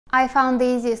I found the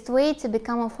easiest way to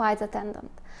become a flight attendant.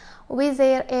 Wizz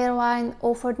Air airline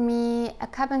offered me a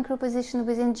cabin crew position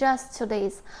within just 2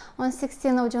 days. On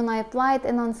 16th of June I applied,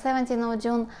 and on 17th of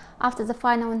June, after the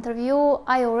final interview,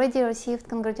 I already received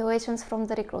congratulations from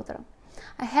the recruiter.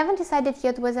 I haven't decided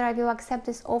yet whether I will accept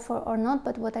this offer or not,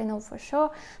 but what I know for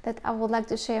sure that I would like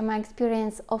to share my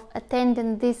experience of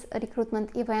attending this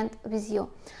recruitment event with you.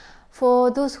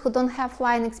 For those who don't have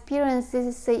flying experience, this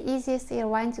is the easiest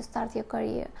airline to start your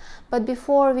career. But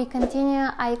before we continue,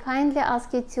 I kindly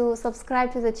ask you to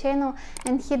subscribe to the channel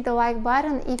and hit the like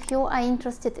button if you are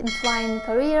interested in flying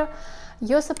career.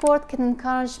 Your support can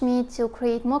encourage me to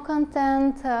create more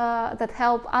content that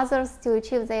help others to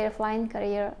achieve their flying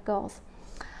career goals.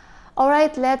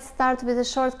 Alright, let's start with a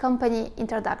short company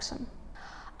introduction.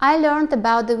 I learned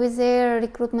about the Wizz Air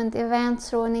recruitment event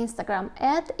through an Instagram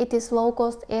ad. It is a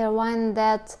low-cost airline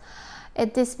that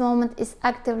at this moment is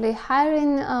actively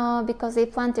hiring because they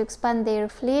plan to expand their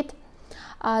fleet.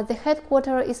 The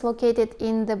headquarters is located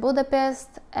in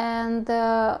Budapest, and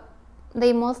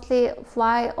they mostly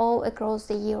fly all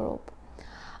across Europe.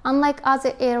 Unlike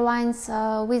other airlines,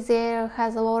 Wizz Air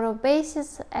has a lot of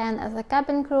bases, and as a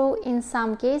cabin crew, in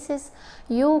some cases,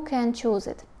 you can choose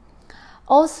it.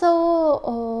 Also,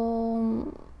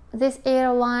 this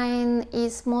airline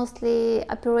is mostly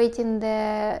operating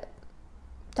the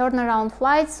turnaround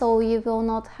flights, so you will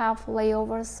not have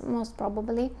layovers most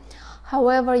probably.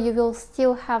 However, you will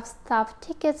still have staff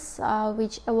tickets,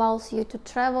 which allows you to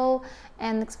travel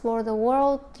and explore the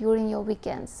world during your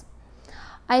weekends.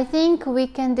 I think we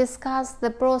can discuss the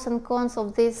pros and cons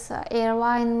of this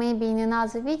airline maybe in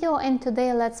another video, and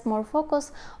today let's more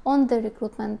focus on the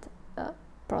recruitment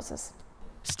process.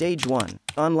 Stage 1.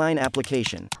 Online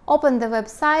application. Open the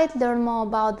website, learn more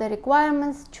about the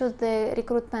requirements, choose the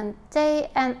recruitment day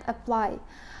and apply.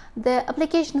 The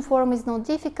application form is not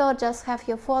difficult, just have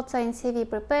your photo and CV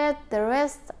prepared, the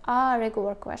rest are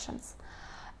regular questions.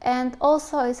 And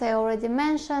also, as I already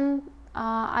mentioned,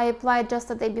 I applied just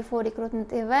a day before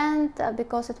recruitment event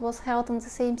because it was held in the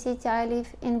same city I live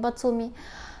in, Batumi.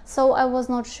 So I was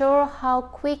not sure how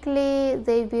quickly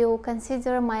they will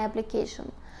consider my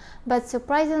application. But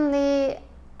surprisingly,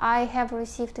 I have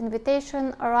received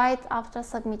invitation right after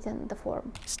submitting the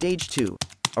form. Stage 2.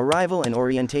 Arrival and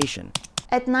orientation.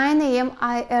 At 9 AM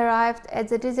I arrived at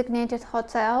the designated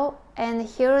hotel, and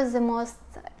here is the most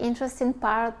interesting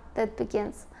part that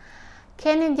begins.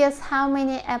 Can you guess how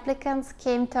many applicants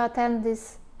came to attend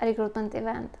this recruitment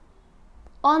event?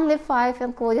 Only 5,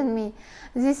 including me.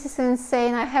 This is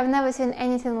insane. I have never seen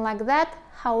anything like that.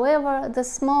 However, the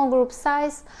small group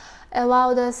size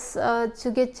allowed us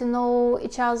to get to know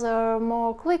each other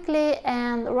more quickly,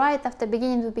 and right after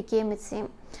beginning we became a team.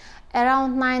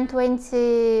 Around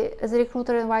 9:20 the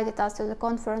recruiter invited us to the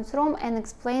conference room and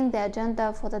explained the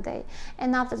agenda for the day,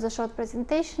 and after the short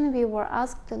presentation we were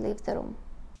asked to leave the room.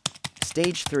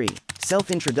 Stage 3.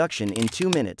 Self-introduction in 2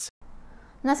 minutes.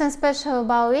 Nothing special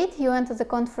about it. You enter the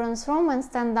conference room and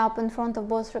stand up in front of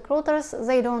both recruiters.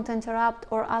 They don't interrupt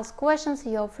or ask questions.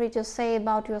 You're free to say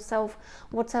about yourself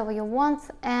whatever you want,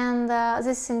 and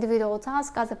this is individual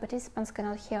task. Other participants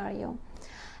cannot hear you.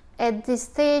 At this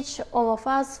stage, all of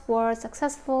us were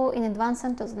successful in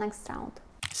advancing to the next round.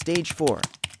 Stage 4.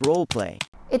 Role play.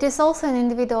 It is also an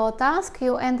individual task.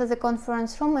 You enter the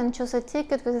conference room and choose a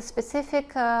ticket with a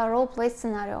specific role play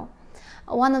scenario.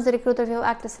 One of the recruiters will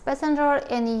act as a passenger,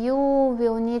 and you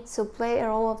will need to play a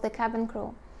role of the cabin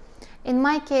crew. In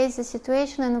my case, the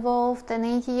situation involved an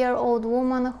 80-year-old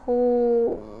woman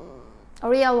who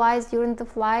realized during the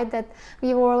flight that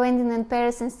we were landing in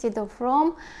Paris instead of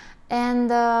Rome, and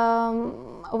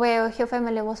where her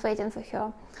family was waiting for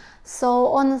her. So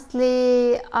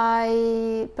honestly,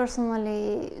 I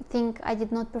personally think I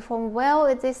did not perform well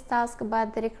at this task,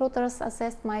 but the recruiters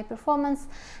assessed my performance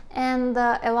and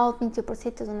allowed me to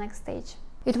proceed to the next stage.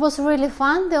 It was really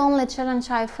fun. The only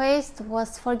challenge I faced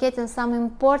was forgetting some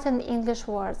important English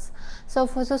words. So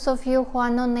for those of you who are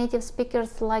non-native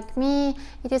speakers like me,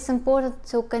 it is important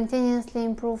to continuously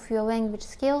improve your language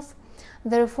skills.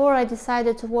 Therefore, I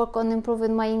decided to work on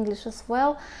improving my English as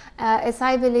well, as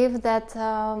I believe that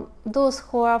those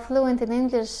who are fluent in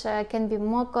English can be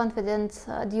more confident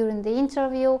during the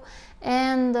interview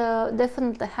and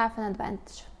definitely have an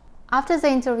advantage. After the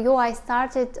interview, I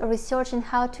started researching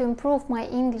how to improve my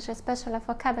English, especially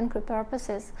for cabin crew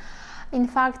purposes. In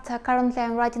fact, currently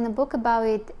I'm writing a book about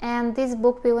it, and this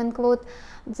book will include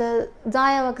the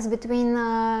dialogues between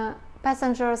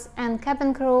passengers and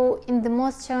cabin crew in the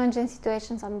most challenging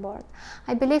situations on board.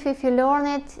 I believe if you learn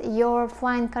it, your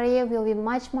flying career will be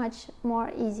much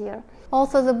more easier.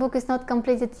 Also, the book is not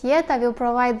completed yet. I will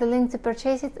provide the link to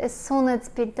purchase it as soon as it's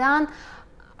been done,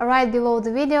 right below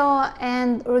the video.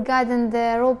 And regarding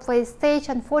the role play stage,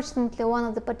 unfortunately one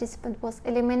of the participants was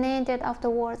eliminated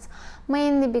afterwards,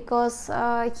 mainly because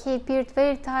he appeared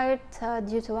very tired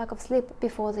due to lack of sleep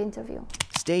before the interview.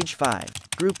 Stage 5.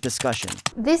 Group discussion.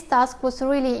 This task was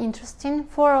really interesting.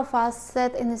 4 of us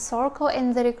sat in a circle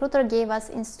and the recruiter gave us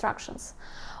instructions.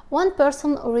 One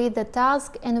person read the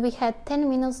task and we had 10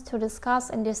 minutes to discuss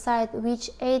and decide which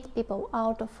 8 people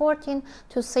out of 14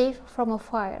 to save from a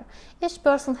fire. Each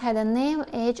person had a name,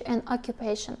 age and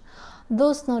occupation.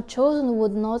 Those not chosen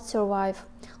would not survive.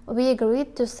 We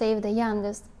agreed to save the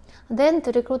youngest. Then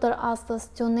the recruiter asked us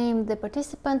to name the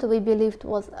participant we believed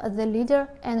was the leader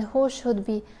and who should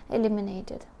be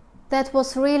eliminated. That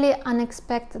was really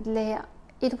unexpectedly.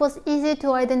 It was easy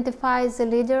to identify the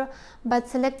leader, but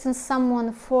selecting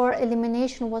someone for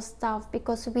elimination was tough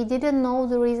because we didn't know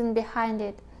the reason behind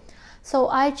it. So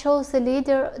I chose the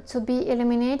leader to be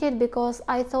eliminated because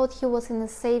I thought he was in a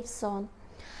safe zone.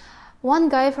 One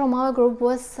guy from our group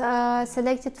was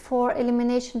selected for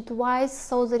elimination twice,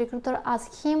 so the recruiter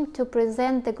asked him to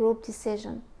present the group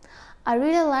decision. I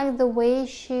really liked the way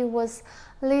she was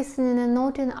listening and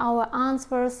noting our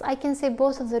answers. I can say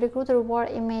both of the recruiters were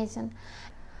amazing.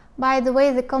 By the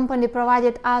way, the company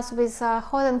provided us with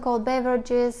hot and cold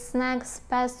beverages, snacks,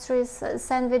 pastries,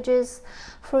 sandwiches,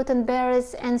 fruit and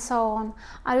berries, and so on.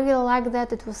 I really liked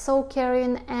that. It was so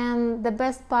caring, and the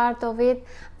best part of it,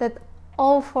 that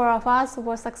all 4 of us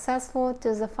were successful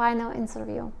to the final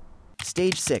interview.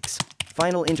 Stage 6.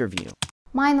 Final interview.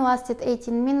 Mine lasted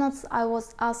 18 minutes. I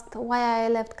was asked why I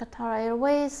left Qatar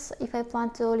Airways, if I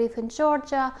plan to live in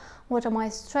Georgia, what are my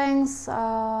strengths,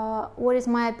 what is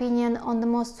my opinion on the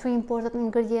most 3 important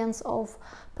ingredients of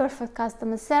perfect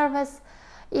customer service,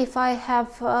 if I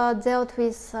have dealt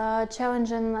with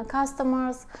challenging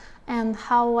customers, and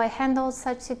how I handle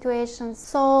such situations.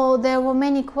 So there were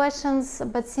many questions,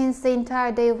 but since the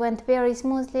entire day went very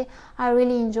smoothly, I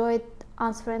really enjoyed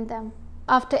answering them.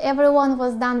 After everyone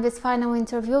was done with final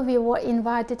interview, we were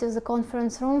invited to the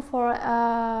conference room for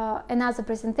another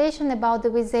presentation about the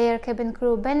Wizz Air cabin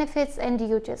crew benefits and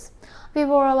duties. We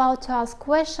were allowed to ask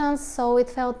questions, so it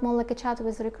felt more like a chat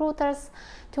with recruiters.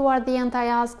 Toward the end, I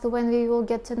asked when we will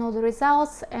get to know the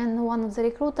results, and one of the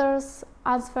recruiters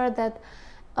answered that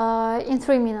in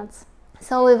 3 minutes.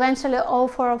 So eventually all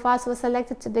 4 of us were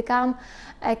selected to become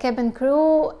a cabin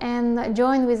crew and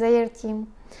join with Wizz Air team.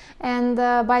 And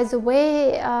by the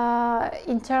way,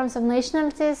 in terms of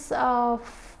nationalities,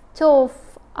 2 of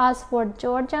us were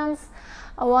Georgians,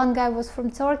 one guy was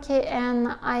from Turkey,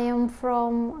 and I am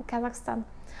from Kazakhstan.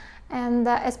 And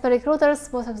as per recruiters,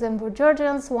 both of them were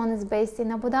Georgians. One is based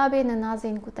in Abu Dhabi and another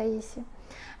in Kutaisi.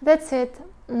 That's it.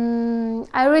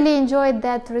 I really enjoyed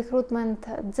that recruitment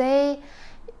day.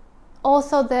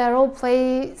 Also, the role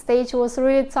play stage was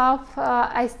really tough.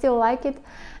 I still like it.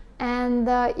 And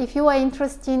if you are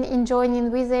interested in joining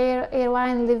Wizz Air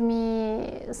airline, leave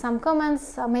me some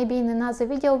comments. Maybe in another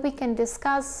video we can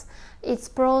discuss its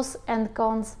pros and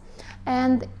cons.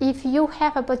 And if you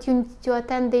have opportunity to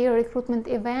attend their recruitment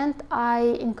event,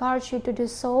 I encourage you to do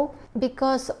so,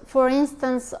 because for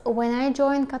instance, when I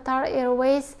joined Qatar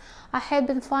Airways, I had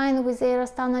been flying with Air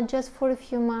Astana just for a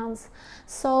few months.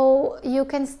 So you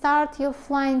can start your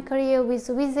flying career with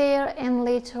Wizz Air and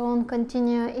later on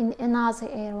continue in another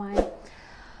airline.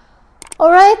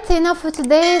 Alright, enough for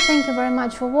today. Thank you very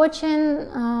much for watching.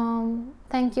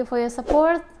 Thank you for your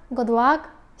support. Good luck.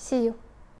 See you.